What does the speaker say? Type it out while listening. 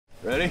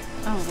Ready?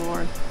 Oh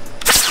Lord.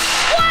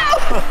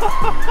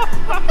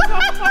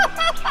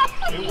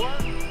 It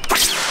worked.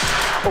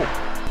 Oh.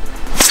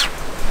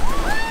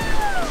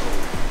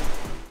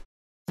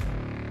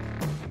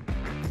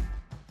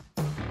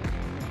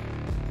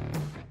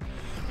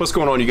 What's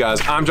going on, you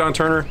guys? I'm John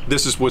Turner.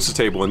 This is What's the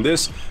Table, and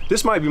this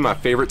might be my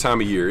favorite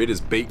time of year. It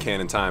is bait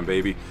cannon time,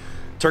 baby.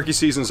 Turkey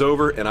season's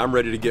over and I'm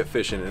ready to get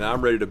fishing, and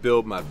I'm ready to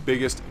build my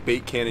biggest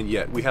bait cannon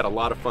yet. We had a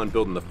lot of fun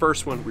building the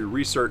first one. We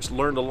researched,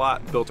 learned a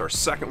lot, built our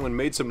second one,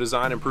 made some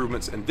design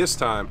improvements, and this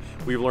time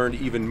we've learned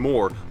even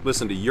more.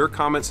 Listen to your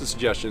comments and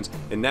suggestions,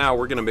 and now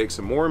we're gonna make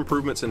some more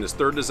improvements in this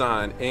third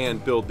design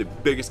and build the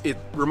biggest. It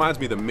reminds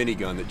me of the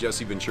minigun that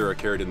Jesse Ventura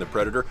carried in the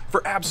Predator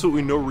for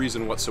absolutely no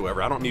reason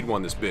whatsoever. I don't need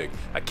one this big.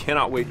 I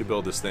cannot wait to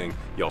build this thing.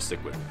 Y'all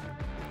stick with me.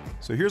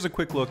 So here's a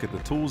quick look at the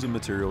tools and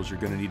materials you're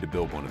going to need to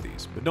build one of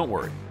these. But don't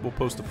worry, we'll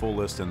post a full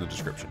list in the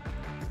description.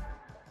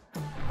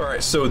 All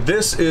right, so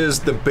this is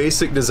the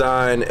basic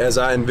design as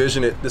I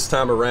envision it this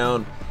time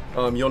around.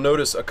 You'll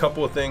notice a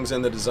couple of things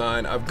in the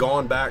design. I've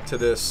gone back to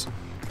this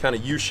kind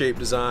of U-shaped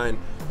design,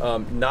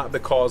 not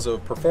because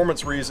of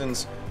performance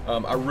reasons.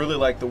 I really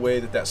like the way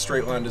that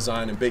straight line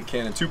design in Bait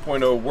Cannon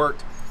 2.0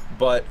 worked,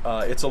 but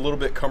it's a little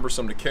bit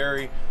cumbersome to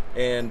carry,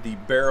 and the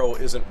barrel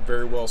isn't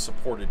very well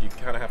supported. You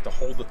kind of have to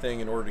hold the thing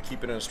in order to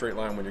keep it in a straight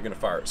line when you're going to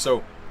fire it.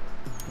 So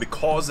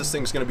because this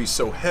thing's going to be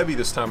so heavy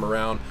this time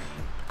around,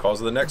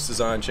 because of the next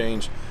design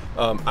change,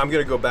 I'm going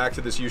to go back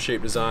to this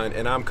U-shaped design,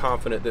 and I'm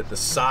confident that the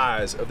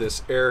size of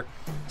this air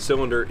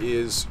cylinder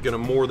is going to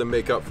more than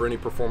make up for any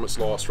performance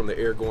loss from the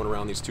air going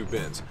around these two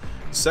bends.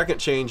 Second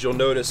change, you'll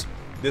notice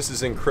this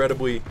is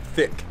incredibly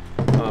thick.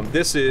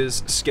 This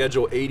is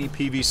Schedule 80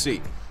 PVC,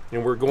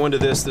 and we're going to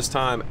this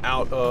time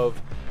out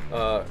of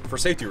for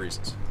safety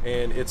reasons,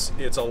 and it's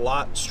a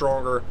lot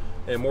stronger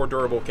and more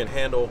durable, can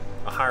handle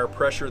a higher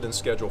pressure than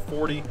Schedule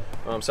 40.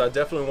 So I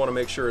definitely want to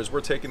make sure, as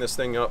we're taking this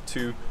thing up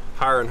to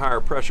higher and higher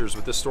pressures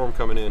with this storm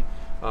coming in,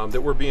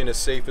 that we're being as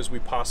safe as we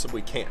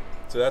possibly can.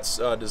 So that's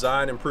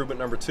design improvement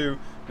number 2.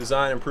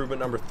 Design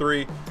improvement number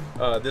 3,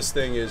 this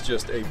thing is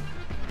just a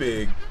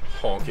big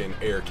honking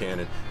air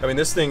cannon. I mean,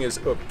 this thing is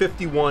a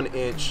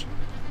 51-inch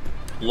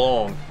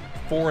long,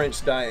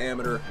 4-inch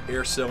diameter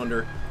air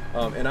cylinder.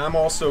 And I'm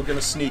also going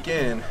to sneak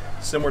in,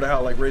 similar to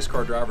how like race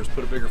car drivers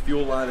put a bigger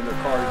fuel line in their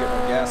car to get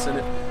more gas in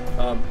it.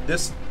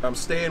 I'm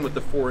staying with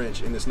the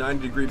 4-inch in this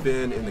 90-degree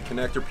bend in the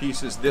connector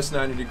pieces, this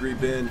 90-degree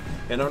bend,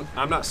 and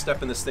I'm not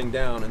stepping this thing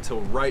down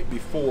until right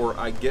before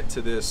I get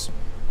to this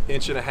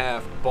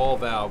 1.5-inch ball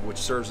valve, which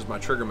serves as my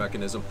trigger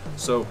mechanism.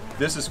 So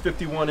this is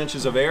 51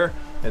 inches of air,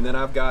 and then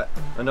I've got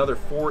another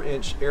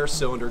 4-inch air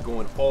cylinder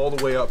going all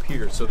the way up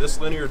here. So this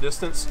linear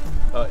distance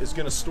is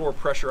going to store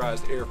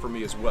pressurized air for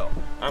me as well.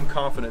 I'm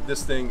confident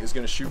this thing is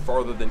going to shoot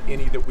farther than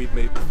any that we've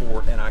made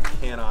before, and I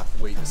cannot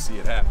wait to see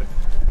it happen.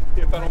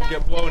 If I don't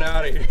get blown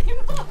out of here.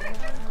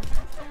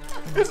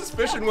 This is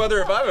fishing weather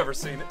if I've ever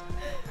seen it.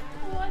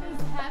 What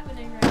is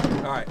happening right now?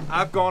 All right,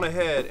 I've gone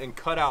ahead and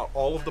cut out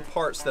all of the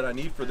parts that I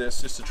need for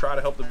this just to try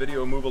to help the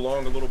video move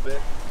along a little bit.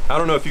 I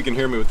don't know if you can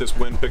hear me with this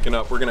wind picking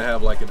up. We're gonna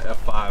have like an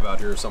F5 out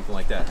here or something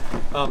like that.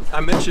 I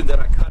mentioned that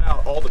I cut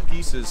out all the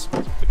pieces,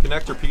 the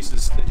connector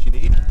pieces that you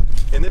need.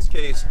 In this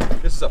case,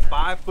 this is a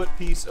 5-foot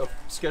piece of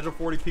Schedule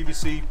 40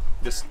 PVC.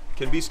 This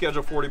can be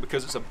Schedule 40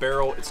 because it's a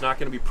barrel. It's not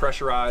gonna be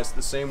pressurized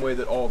the same way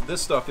that all of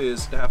this stuff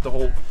is to have to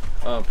hold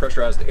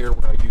pressurized air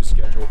where I use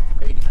Schedule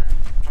 80.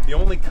 The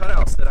only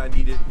cutouts that I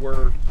needed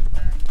were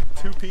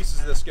 2 pieces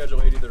of the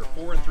Schedule 80 that are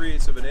 4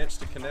 3/8 of an inch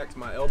to connect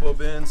my elbow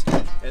bends,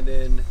 and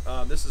then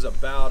this is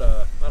about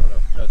a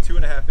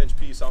 2.5-inch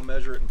piece. I'll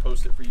measure it and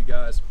post it for you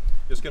guys.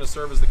 It's going to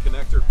serve as the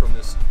connector from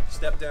this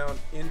step down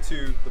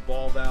into the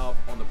ball valve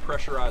on the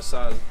pressurized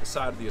side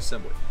of the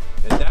assembly.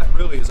 And that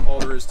really is all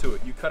there is to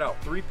it. You cut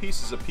out 3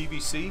 pieces of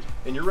PVC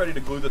and you're ready to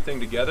glue the thing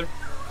together.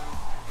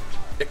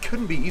 It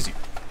couldn't be easier.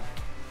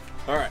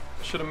 All right,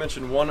 I should have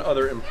mentioned one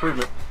other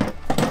improvement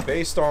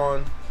based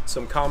on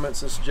some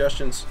comments and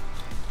suggestions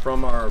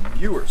from our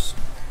viewers.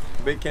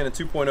 Bait Cannon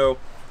 2.0,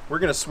 we're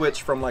gonna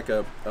switch from like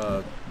a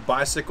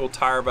bicycle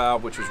tire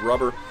valve, which was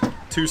rubber,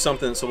 to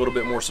something that's a little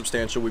bit more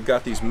substantial. We've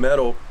got these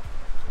metal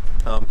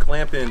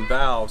clamp-in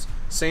valves,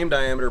 same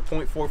diameter,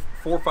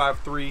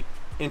 0.453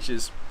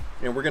 inches,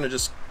 and we're gonna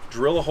just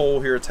drill a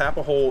hole here, tap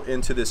a hole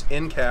into this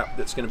end cap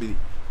that's gonna be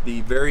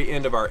the very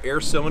end of our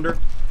air cylinder,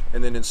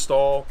 and then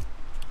install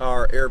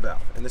our air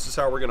valve. And this is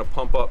how we're gonna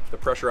pump up the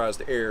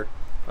pressurized air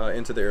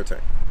into the air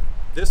tank.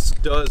 This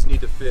does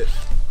need to fit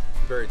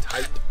very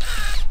tight,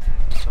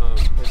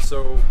 and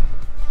so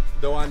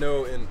though I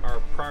know in our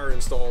prior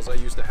installs I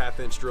used a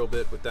 1/2-inch drill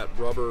bit with that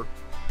rubber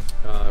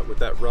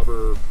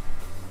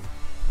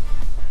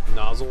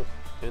nozzle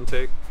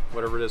intake,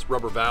 whatever it is,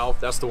 rubber valve,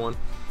 that's the one.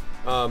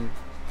 I'm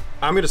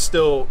going to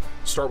still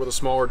start with a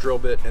smaller drill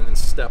bit and then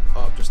step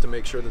up just to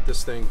make sure that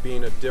this thing,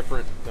 being a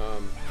different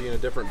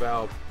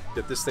valve,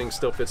 that this thing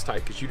still fits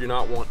tight, because you do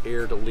not want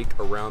air to leak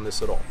around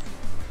this at all.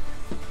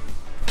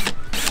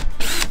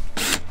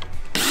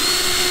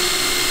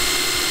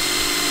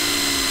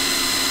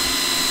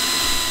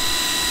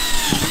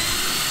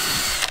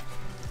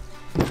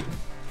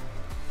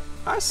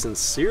 I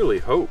sincerely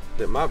hope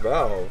that my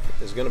valve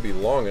is going to be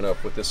long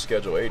enough with this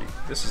Schedule 80.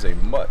 This is a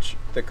much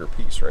thicker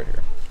piece right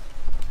here.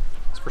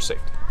 It's for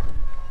safety.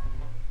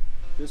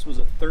 This was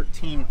a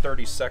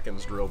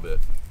 13/32 drill bit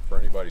for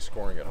anybody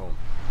scoring at home.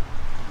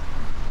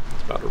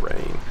 It's about to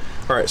rain.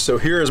 All right, so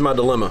here is my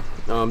dilemma.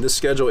 This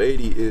Schedule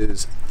 80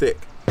 is thick,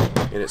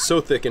 and it's so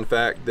thick, in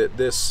fact, that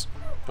this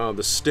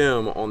the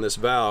stem on this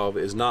valve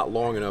is not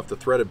long enough. The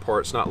threaded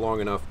part's not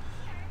long enough.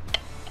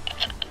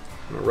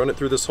 I'm gonna run it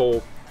through this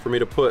hole for me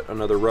to put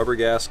another rubber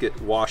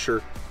gasket,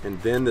 washer,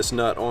 and then this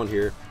nut on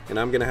here, and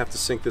I'm gonna have to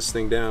sink this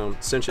thing down,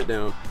 cinch it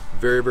down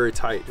very, very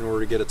tight in order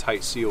to get a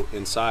tight seal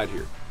inside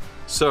here.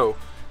 So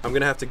I'm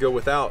gonna have to go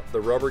without the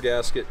rubber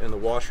gasket and the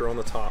washer on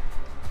the top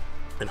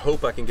and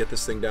hope I can get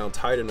this thing down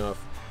tight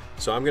enough.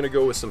 So I'm gonna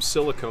go with some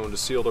silicone to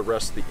seal the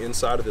rest of the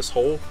inside of this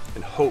hole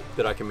and hope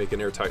that I can make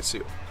an airtight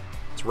seal.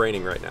 It's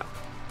raining right now,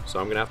 so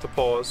I'm gonna have to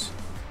pause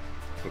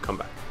and come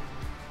back.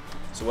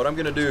 So what I'm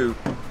gonna do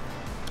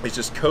is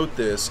just coat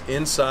this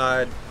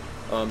inside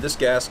this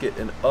gasket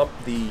and up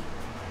the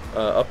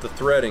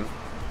threading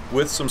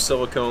with some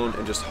silicone,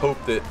 and just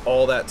hope that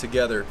all that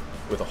together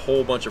with a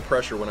whole bunch of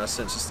pressure when I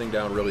cinch this thing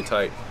down really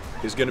tight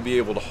is going to be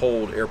able to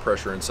hold air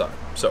pressure inside.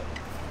 So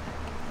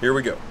here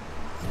we go.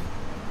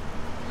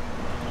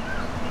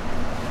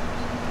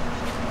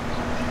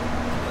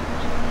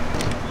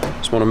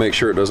 Just want to make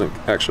sure it doesn't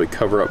actually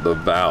cover up the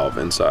valve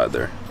inside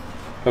there.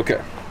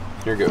 Okay,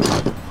 here goes.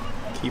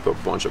 Keep a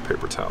bunch of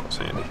paper towels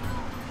handy.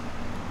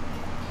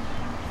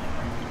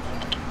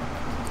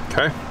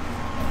 Okay,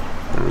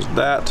 there's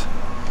that.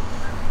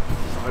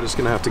 I'm just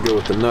gonna have to go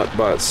with the nut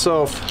by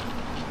itself.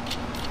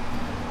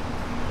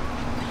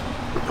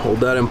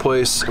 Hold that in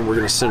place, and we're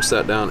gonna cinch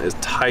that down as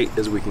tight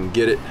as we can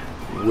get it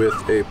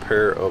with a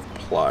pair of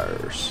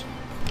pliers.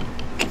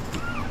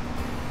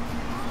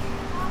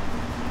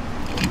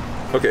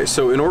 Okay,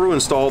 so in order to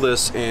install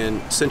this and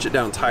cinch it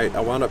down tight, I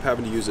wound up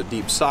having to use a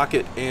deep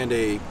socket and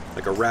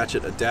like a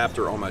ratchet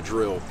adapter on my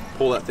drill.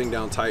 Pull that thing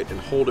down tight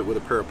and hold it with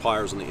a pair of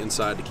pliers on the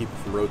inside to keep it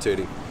from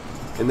rotating.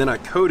 And then I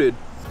coated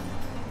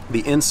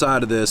the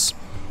inside of this,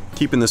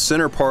 keeping the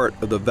center part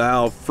of the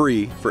valve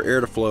free for air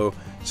to flow.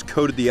 Just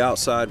coated the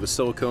outside with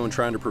silicone,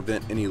 trying to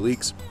prevent any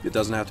leaks. It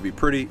doesn't have to be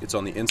pretty. It's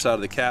on the inside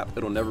of the cap.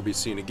 It'll never be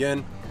seen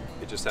again.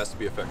 It just has to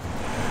be effective.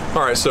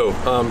 All right, so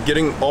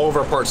getting all of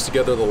our parts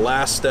together, the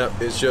last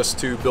step is just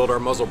to build our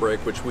muzzle brake,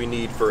 which we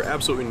need for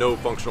absolutely no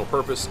functional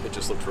purpose. It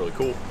just looks really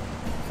cool.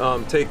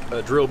 Take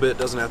a drill bit,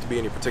 doesn't have to be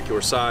any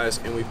particular size,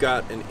 and we've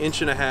got an 1.5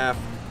 inch,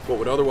 what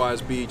would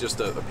otherwise be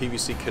just a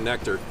PVC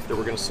connector that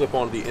we're gonna slip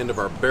onto the end of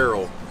our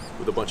barrel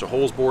with a bunch of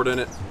holes bored in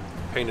it,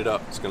 paint it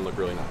up. It's gonna look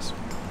really nice.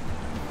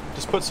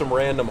 Just put some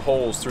random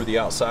holes through the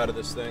outside of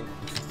this thing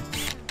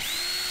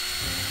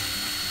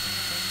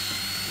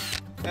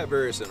at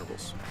various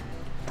intervals.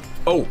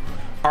 Oh,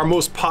 our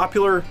most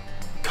popular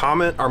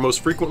comment, our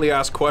most frequently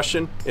asked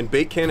question in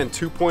Bait Cannon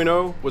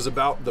 2.0 was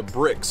about the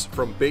bricks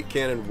from Bait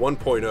Cannon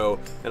 1.0,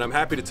 and I'm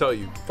happy to tell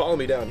you, follow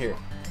me down here.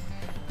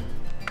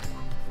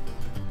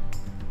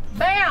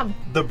 Bam!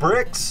 The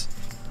bricks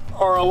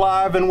are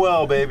alive and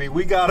well, baby.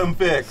 We got them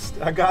fixed.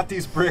 I got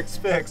these bricks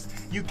fixed.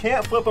 You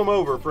can't flip them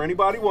over, for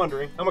anybody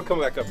wondering. I'm gonna come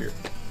back up here.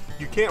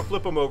 You can't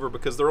flip them over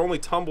because they're only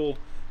tumbled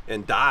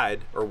and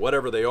dyed, or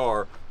whatever they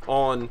are,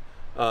 on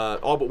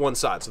all but one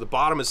side. So the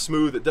bottom is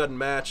smooth, it doesn't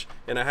match,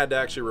 and I had to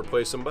actually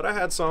replace them, but I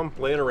had some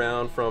laying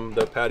around from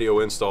the patio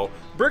install.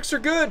 Bricks are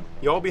good.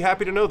 Y'all be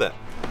happy to know that.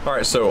 All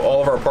right, so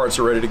all of our parts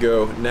are ready to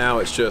go. Now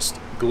it's just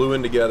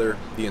gluing together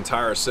the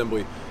entire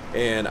assembly.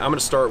 And I'm gonna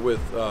start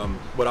with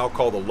what I'll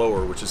call the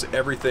lower, which is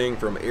everything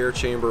from air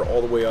chamber all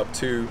the way up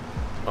to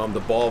the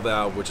ball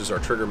valve, which is our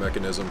trigger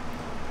mechanism.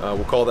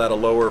 We'll call that a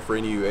lower for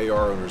any of you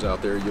AR owners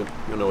out there.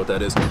 You'll know what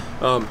that is.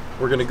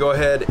 We're gonna go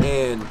ahead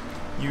and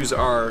use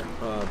our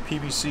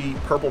PVC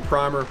purple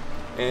primer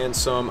and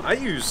some,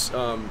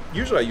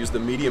 usually I use the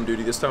medium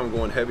duty. This time I'm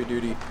going heavy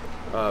duty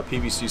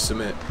PVC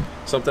cement.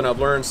 Something I've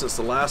learned since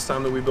the last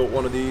time that we built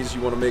one of these,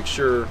 you wanna make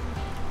sure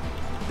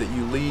that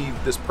you leave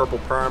this purple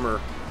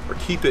primer or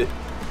keep it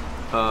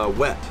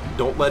wet.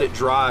 Don't let it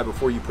dry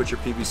before you put your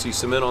PVC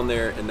cement on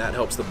there, and that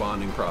helps the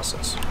bonding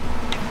process.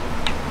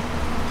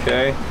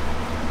 Okay,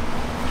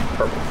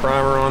 purple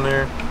primer on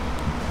there.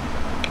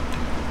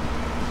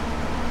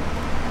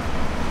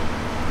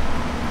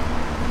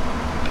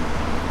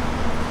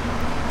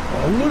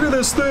 Oh, look at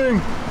this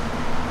thing!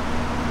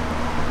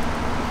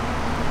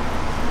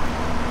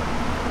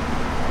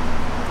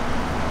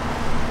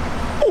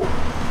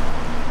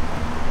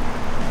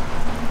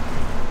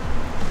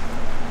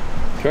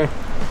 Okay,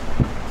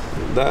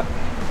 that,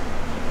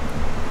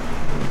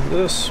 and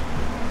this.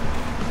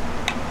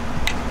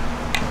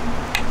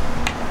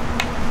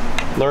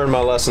 Learn my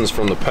lessons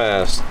from the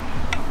past.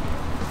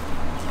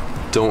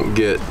 Don't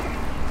get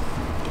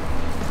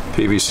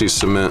PVC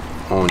cement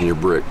on your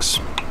bricks.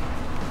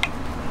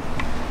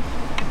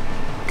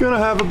 Gonna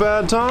have a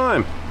bad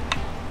time.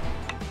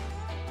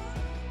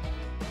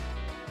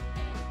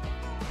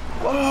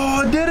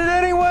 Oh, I did it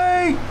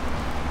anyway!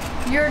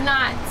 You're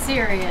not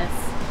serious.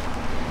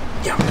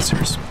 Yeah, I'm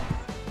serious.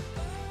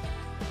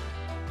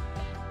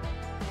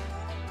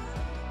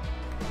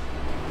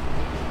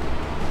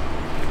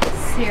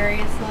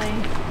 Seriously.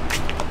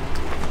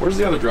 Where's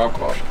the other drop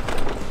cloth?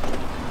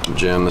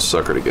 Jam this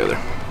sucker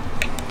together.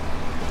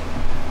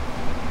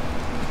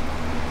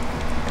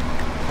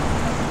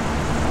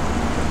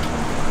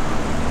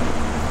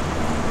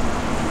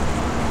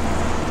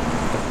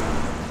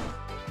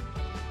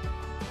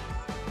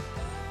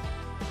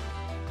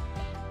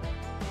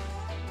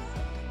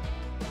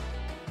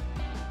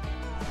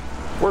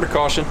 Word of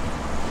caution,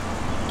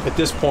 at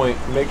this point,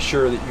 make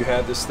sure that you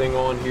have this thing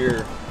on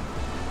here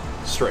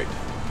straight.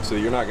 So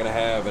you're not gonna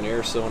have an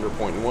air cylinder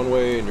pointing one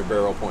way and your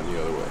barrel pointing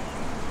the other way.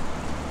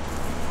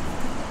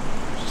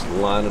 Just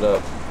line it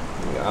up,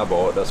 you can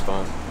eyeball it, that's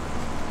fine.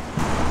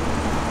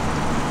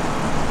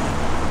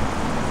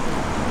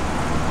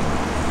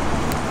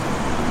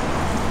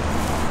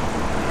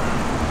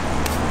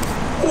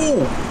 Oh!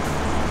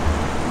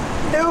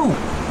 No!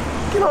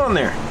 Get on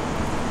there!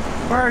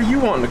 Why are you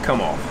wanting to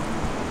come off?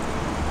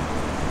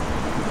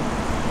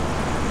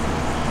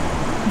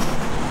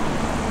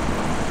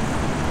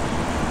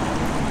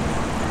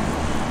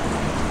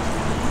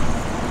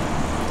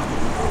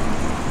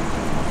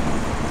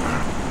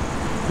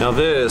 Now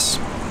this,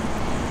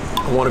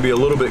 I want to be a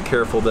little bit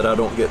careful that I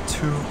don't get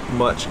too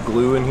much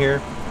glue in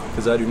here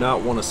because I do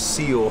not want to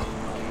seal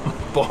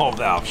ball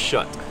valve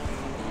shut.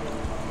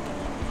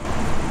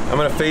 I'm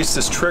going to face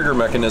this trigger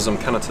mechanism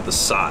kind of to the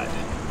side.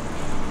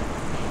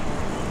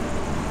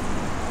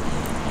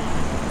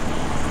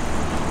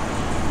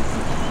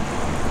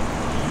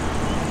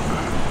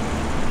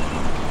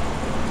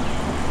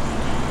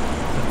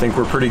 I think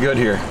we're pretty good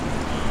here.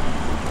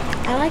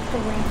 I like the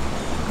way.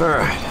 All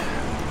right.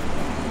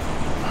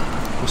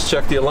 Let's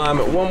check the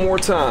alignment one more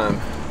time.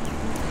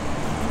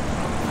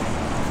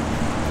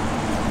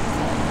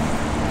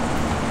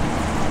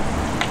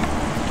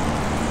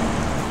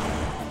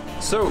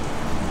 So,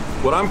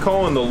 what I'm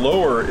calling the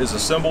lower is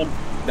assembled.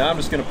 Now I'm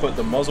just gonna put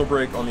the muzzle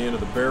brake on the end of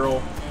the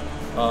barrel.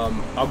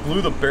 I'll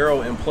glue the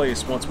barrel in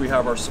place once we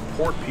have our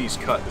support piece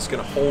cut. It's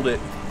gonna hold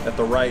it at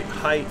the right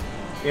height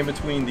in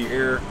between the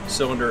air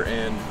cylinder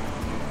and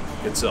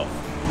itself.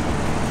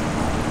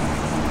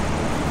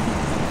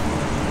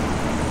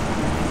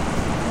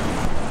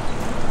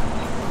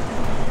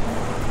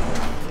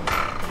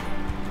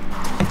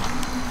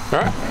 All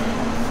right,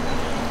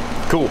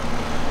 cool.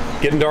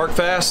 Getting dark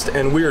fast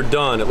and we are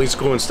done, at least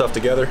gluing stuff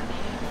together.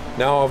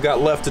 Now all I've got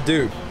left to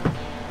do,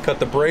 cut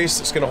the brace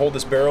that's gonna hold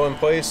this barrel in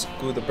place,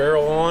 glue the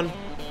barrel on,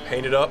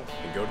 paint it up,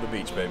 and go to the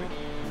beach, baby.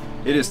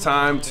 It is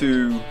time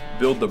to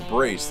build the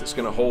brace that's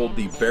gonna hold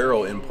the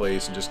barrel in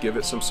place and just give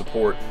it some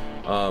support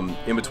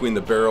in between the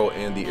barrel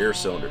and the air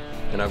cylinder.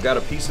 And I've got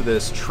a piece of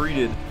this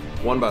treated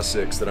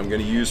 1x6 that I'm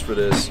gonna use for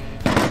this.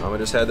 I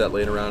just had that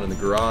laying around in the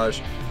garage,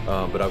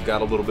 but I've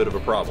got a little bit of a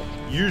problem.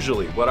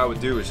 Usually what I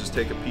would do is just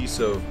take a piece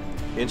of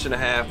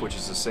 1.5 inch, which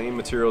is the same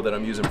material that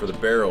I'm using for the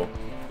barrel,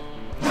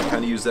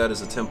 kind of use that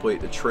as a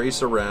template to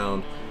trace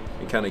around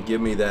and kind of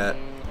give me that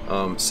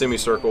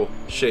semicircle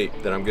shape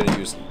that I'm going to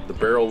use. The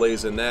barrel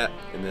lays in that,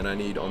 and then I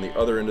need on the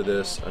other end of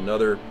this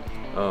another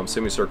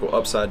semicircle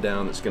upside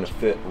down that's going to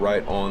fit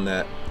right on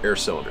that air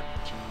cylinder.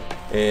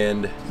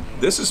 And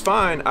this is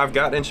fine. I've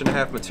got 1.5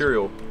 inch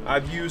material.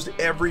 I've used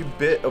every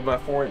bit of my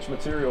 4-inch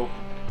material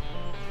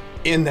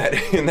in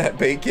that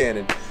bait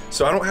cannon,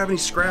 so I don't have any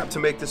scrap to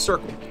make this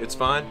circle. It's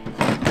fine.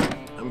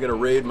 I'm gonna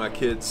raid my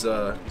kids'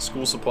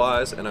 school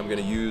supplies, and I'm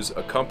gonna use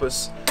a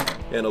compass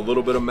and a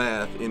little bit of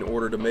math in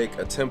order to make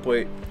a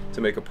template to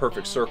make a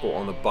perfect circle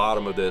on the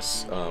bottom of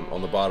this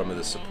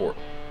support.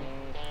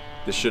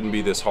 This shouldn't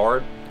be this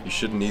hard. You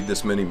shouldn't need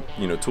this many,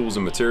 tools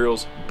and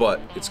materials,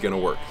 but it's gonna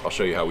work. I'll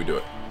show you how we do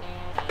it.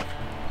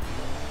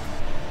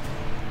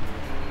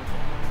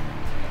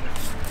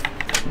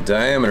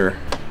 Diameter,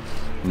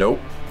 nope.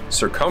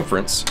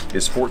 Circumference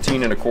is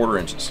 14.25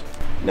 inches.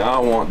 Now I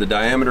want the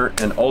diameter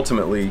and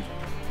ultimately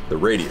the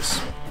radius.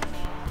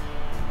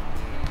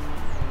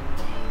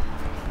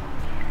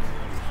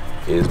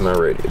 Is my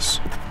radius.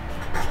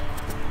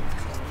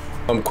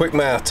 Quick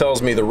math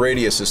tells me the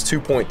radius is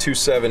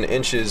 2.27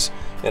 inches,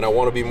 and I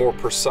want to be more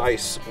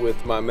precise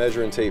with my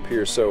measuring tape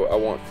here, so I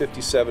want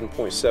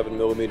 57.7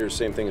 millimeters,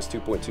 same thing as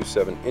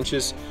 2.27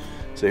 inches.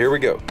 So here we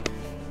go.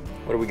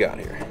 What do we got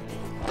here?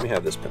 Let me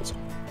have this pencil.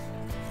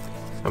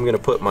 I'm gonna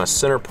put my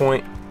center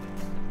point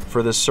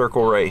for this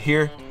circle right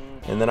here,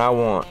 and then I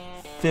want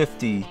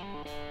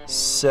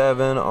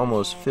 57,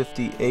 almost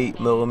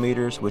 58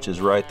 millimeters, which is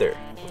right there.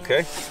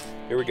 Okay,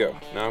 here we go.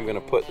 Now I'm gonna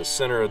put the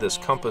center of this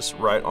compass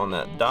right on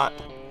that dot,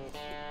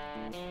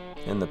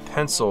 and the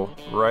pencil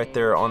right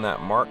there on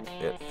that mark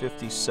at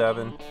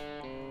 57,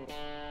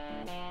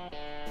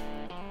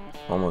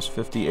 almost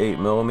 58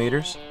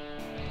 millimeters,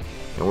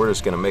 and we're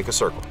just gonna make a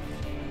circle.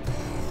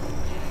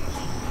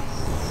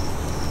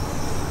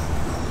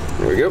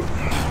 There we go.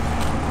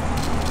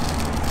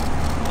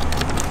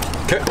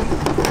 Okay.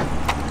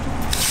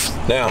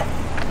 Now,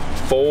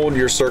 fold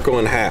your circle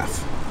in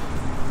half.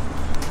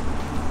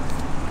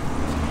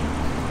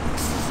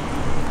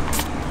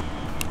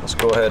 Let's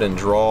go ahead and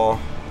draw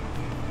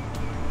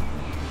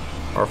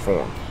our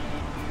form.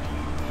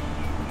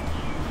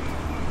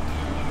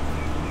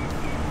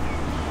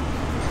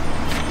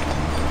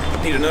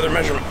 Need another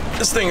measurement.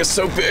 This thing is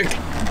so big.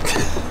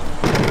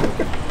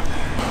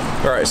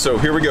 All right, so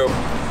here we go.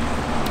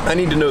 I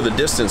need to know the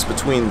distance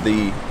between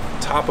the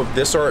top of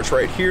this arch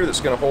right here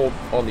that's gonna hold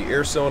on the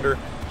air cylinder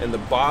and the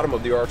bottom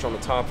of the arch on the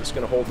top that's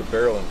gonna hold the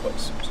barrel in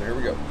place. So here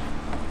we go.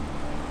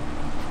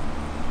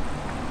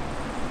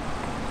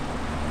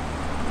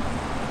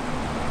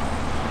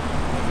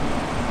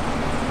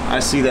 I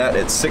see that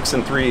at 6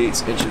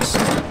 3/8 inches.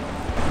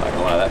 Not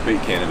gonna lie, that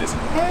bait cannon is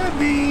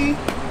heavy.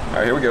 All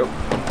right, here we go.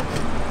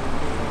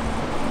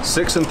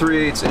 6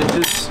 3/8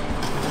 inches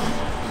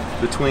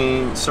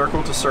between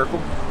circle to circle.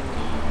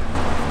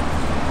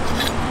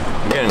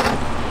 Again,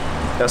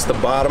 that's the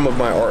bottom of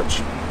my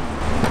arch.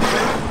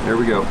 There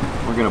we go.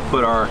 We're gonna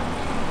put our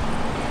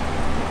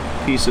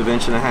piece of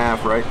 1.5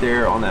 inches right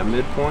there on that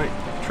midpoint.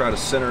 Try to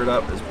center it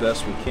up as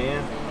best we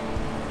can.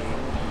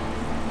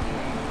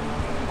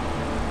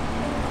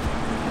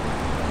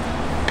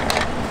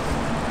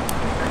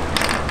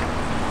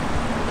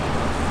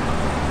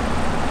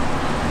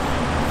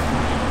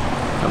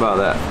 How about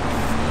that?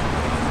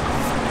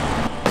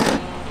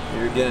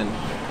 Here again,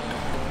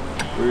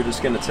 we're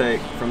just gonna take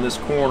from this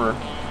corner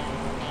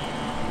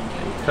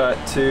and cut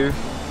to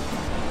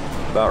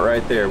about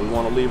right there. We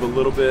want to leave a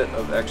little bit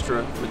of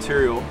extra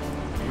material.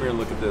 Come here and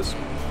look at this.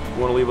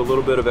 We want to leave a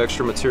little bit of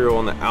extra material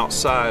on the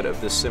outside of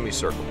this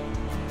semicircle.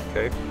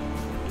 Okay?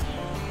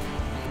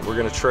 We're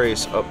going to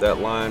trace up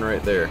that line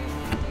right there.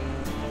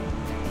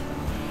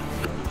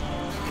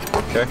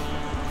 Okay?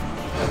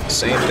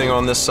 Same thing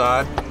on this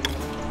side.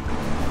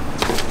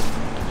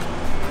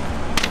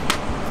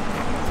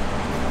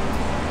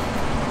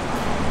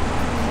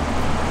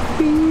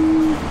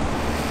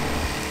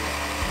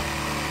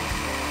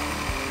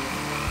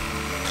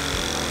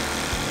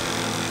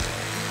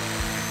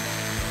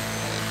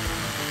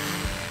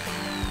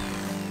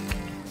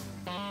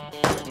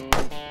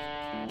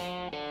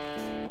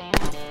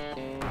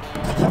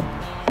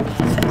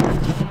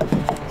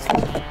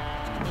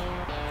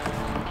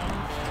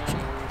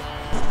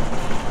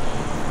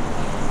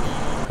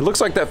 It looks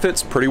like that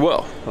fits pretty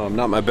well.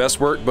 Not my best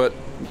work, but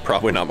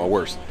probably not my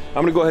worst.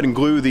 I'm gonna go ahead and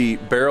glue the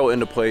barrel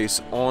into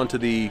place onto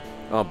the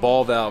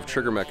ball valve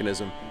trigger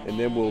mechanism, and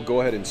then we'll go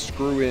ahead and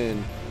screw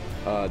in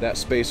that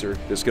spacer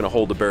that's gonna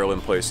hold the barrel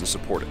in place and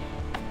support it.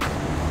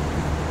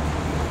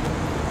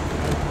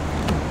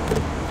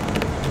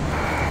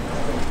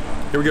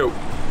 Here we go.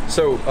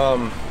 So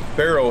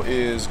barrel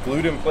is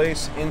glued in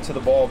place into the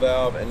ball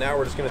valve, and now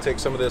we're just gonna take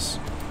some of this,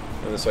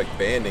 this like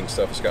banding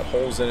stuff. It's got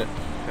holes in it.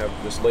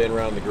 Have this laying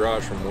around in the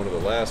garage from one of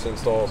the last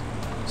installs.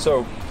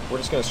 So we're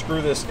just going to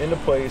screw this into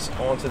place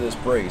onto this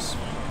brace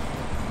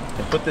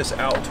and put this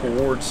out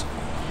towards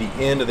the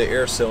end of the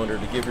air cylinder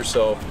to give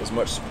yourself as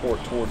much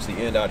support towards the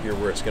end out here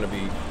where it's going to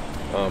be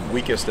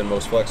weakest and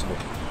most flexible.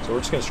 So we're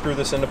just going to screw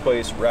this into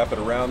place, wrap it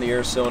around the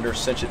air cylinder,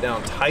 cinch it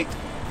down tight,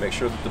 make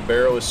sure that the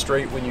barrel is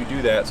straight when you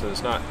do that so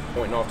it's not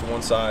pointing off to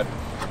one side,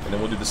 and then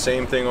we'll do the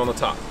same thing on the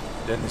top.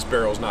 Then this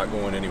barrel's not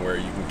going anywhere.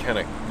 You can kind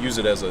of use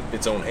it as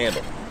its own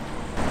handle.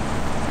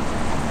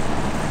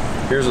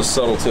 Here's a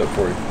subtle tip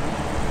for you.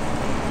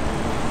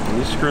 When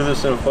you screw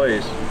this in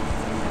place,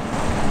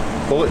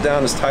 pull it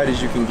down as tight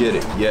as you can get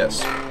it,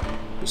 yes.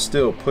 But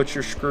still, put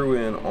your screw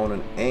in on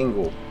an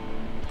angle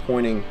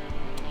pointing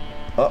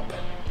up.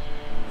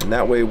 And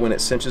that way, when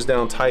it cinches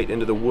down tight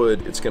into the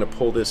wood, it's gonna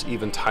pull this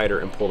even tighter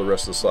and pull the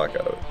rest of the slack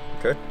out of it,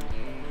 okay?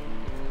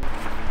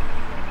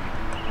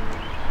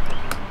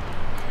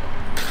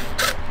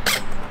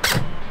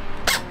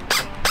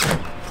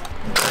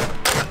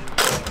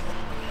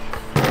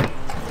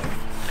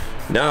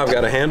 Now I've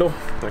got a handle,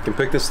 I can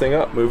pick this thing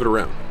up, move it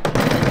around.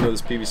 Even though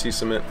this PVC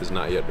cement is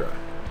not yet dry.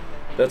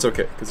 That's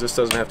okay, because this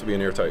doesn't have to be an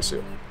airtight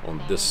seal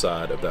on this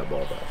side of that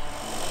ball valve.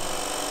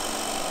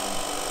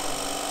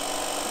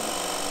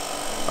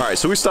 All right,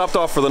 so we stopped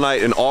off for the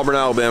night in Auburn,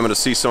 Alabama to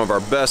see some of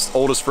our best,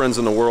 oldest friends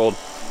in the world.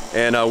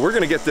 And we're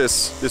gonna get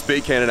this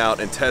bait cannon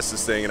out and test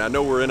this thing. And I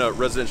know we're in a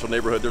residential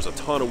neighborhood. There's a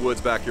ton of woods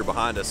back here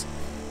behind us.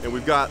 And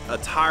we've got a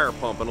tire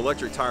pump, an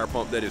electric tire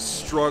pump that is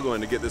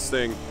struggling to get this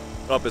thing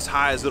up as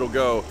high as it'll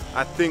go.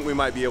 I think we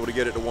might be able to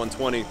get it to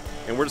 120,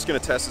 and we're just gonna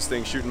test this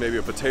thing shooting maybe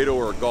a potato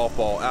or a golf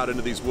ball out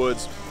into these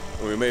woods,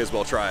 and we may as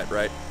well try it,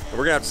 right? And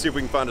we're gonna have to see if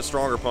we can find a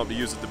stronger pump to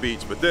use at the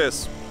beach, but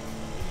this,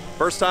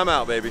 first time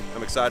out, baby.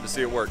 I'm excited to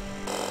see it work.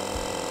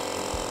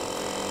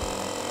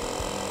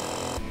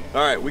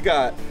 All right, we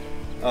got,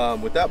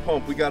 with that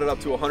pump, we got it up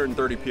to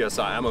 130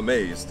 PSI. I'm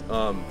amazed,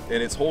 and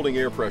it's holding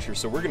air pressure,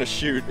 so we're gonna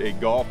shoot a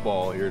golf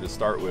ball here to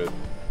start with.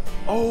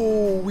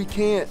 Oh, we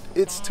can't,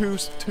 it's too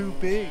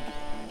big.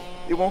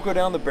 It won't go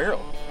down the barrel.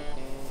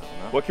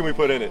 What can we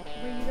put in it?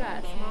 What you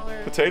got?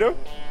 Smaller potato?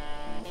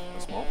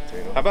 A small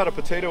potato. How about a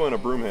potato and a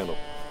broom handle?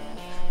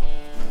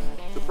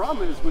 The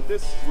problem is with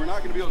this, we're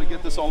not gonna be able to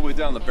get this all the way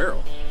down the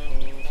barrel.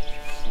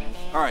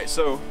 All right,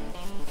 so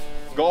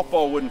golf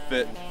ball wouldn't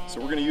fit,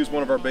 so we're gonna use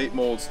one of our bait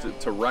molds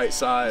to right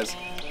size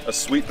a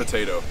sweet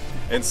potato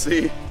and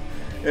see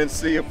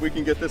if we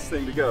can get this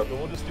thing to go. So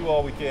we'll just do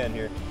all we can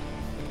here.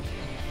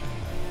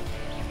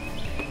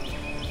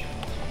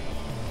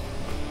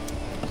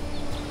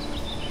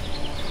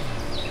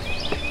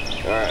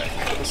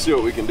 see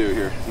what we can do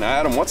here. Now,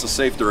 Adam, what's a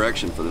safe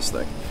direction for this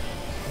thing?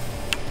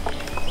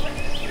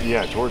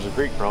 Yeah, towards the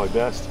creek, probably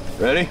best.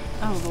 Ready?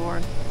 Oh,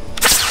 Lord.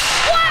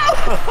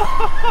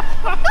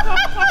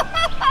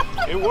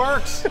 It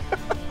works.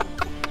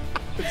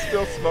 It's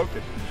still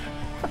smoking.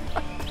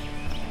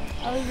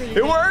 That was pretty It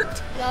good.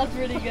 worked! That was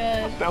pretty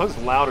good. That was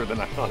louder than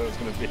I thought it was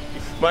going to be.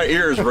 My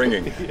ear is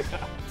ringing. Yeah.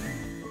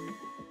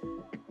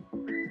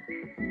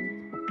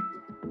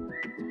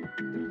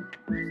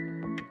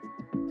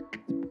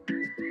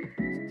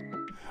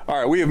 All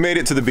right, we have made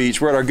it to the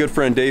beach. We're at our good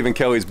friend Dave and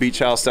Kelly's beach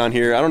house down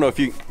here. I don't know if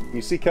you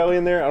see Kelly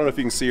in there? I don't know if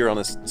you can see her on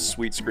this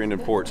sweet screened-in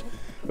porch.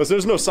 But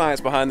there's no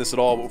science behind this at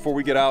all. But before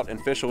we get out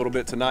and fish a little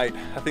bit tonight,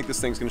 I think this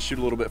thing's gonna shoot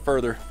a little bit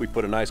further if we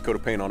put a nice coat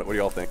of paint on it. What do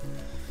y'all think?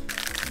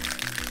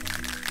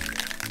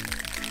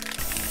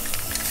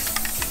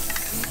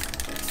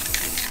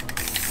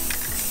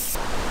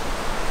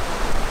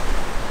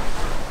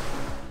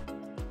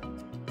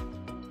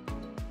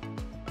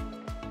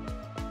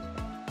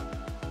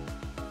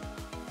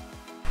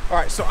 All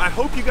right, so I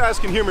hope you guys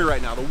can hear me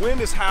right now. The wind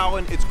is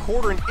howling, it's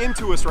quartering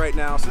into us right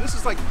now. So this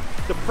is like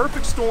the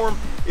perfect storm.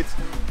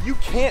 You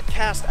can't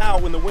cast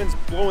out when the wind's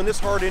blowing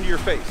this hard into your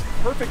face.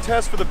 Perfect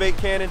test for the bait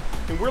cannon.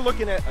 And we're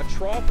looking at a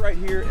trough right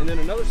here and then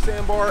another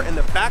sandbar, and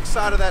the back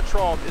side of that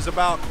trough is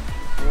about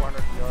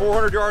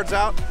 400 yards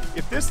out.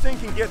 If this thing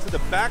can get to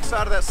the back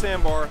side of that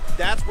sandbar,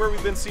 that's where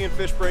we've been seeing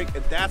fish break,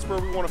 and that's where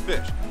we want to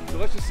fish. So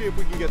let's just see if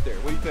we can get there.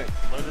 What do you think?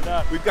 Load it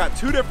up. We've got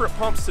 2 different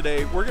pumps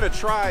today. We're gonna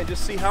try and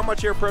just see how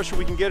much air pressure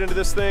we can get into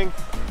this thing.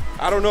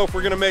 I don't know if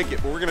we're gonna make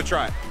it, but we're gonna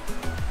try it.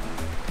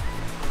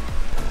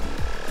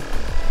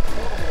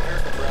 Portable air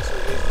compressor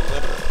is the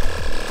limiter.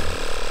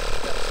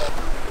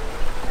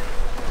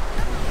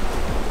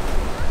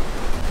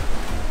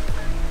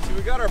 See,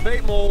 we got our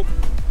bait mold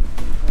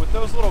with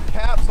those little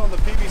caps on the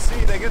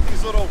PVC. They get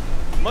these little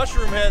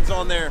mushroom heads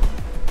on there.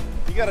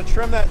 You gotta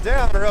trim that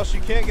down or else you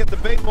can't get the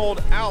bait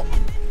mold out.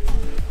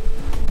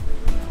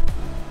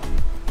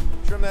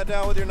 Trim that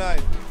down with your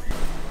knife.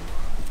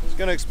 It's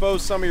gonna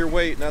expose some of your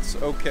weight, and that's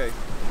okay.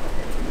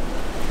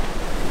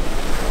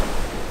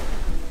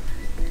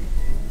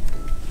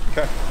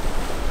 Okay.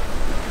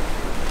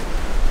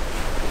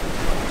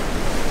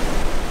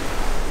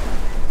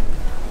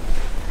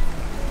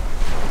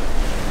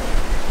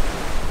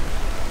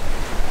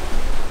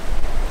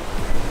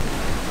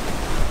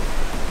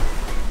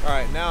 All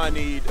right, now I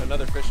need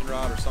another fishing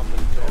rod or something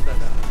to hold that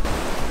down.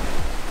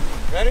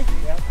 Ready?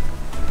 Yeah.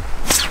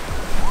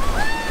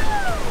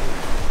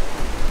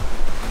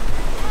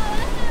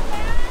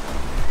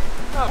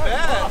 Not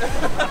bad.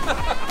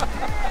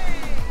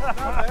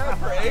 Not bad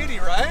for 80,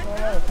 right?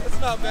 That's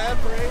not bad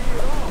for 80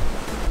 at all.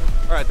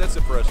 All right, that's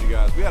it for us, you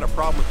guys. We had a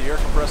problem with the air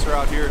compressor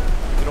out here.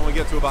 It only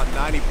get to about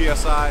 90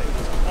 PSI. It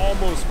was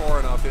almost far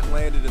enough. It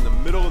landed in the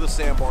middle of the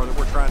sandbar that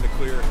we're trying to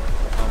clear.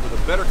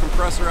 With a better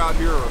compressor out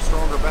here or a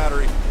stronger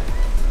battery,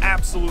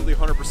 absolutely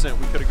 100%.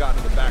 We could have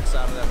gotten to the back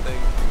side of that thing.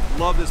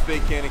 Love this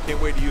bait cannon.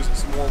 Can't wait to use it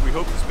some more. We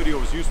hope this video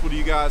was useful to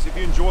you guys. If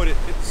you enjoyed it,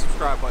 hit the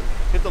subscribe button,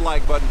 hit the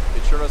like button.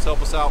 It sure does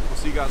help us out. We'll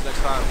see you guys next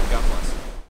time. God bless.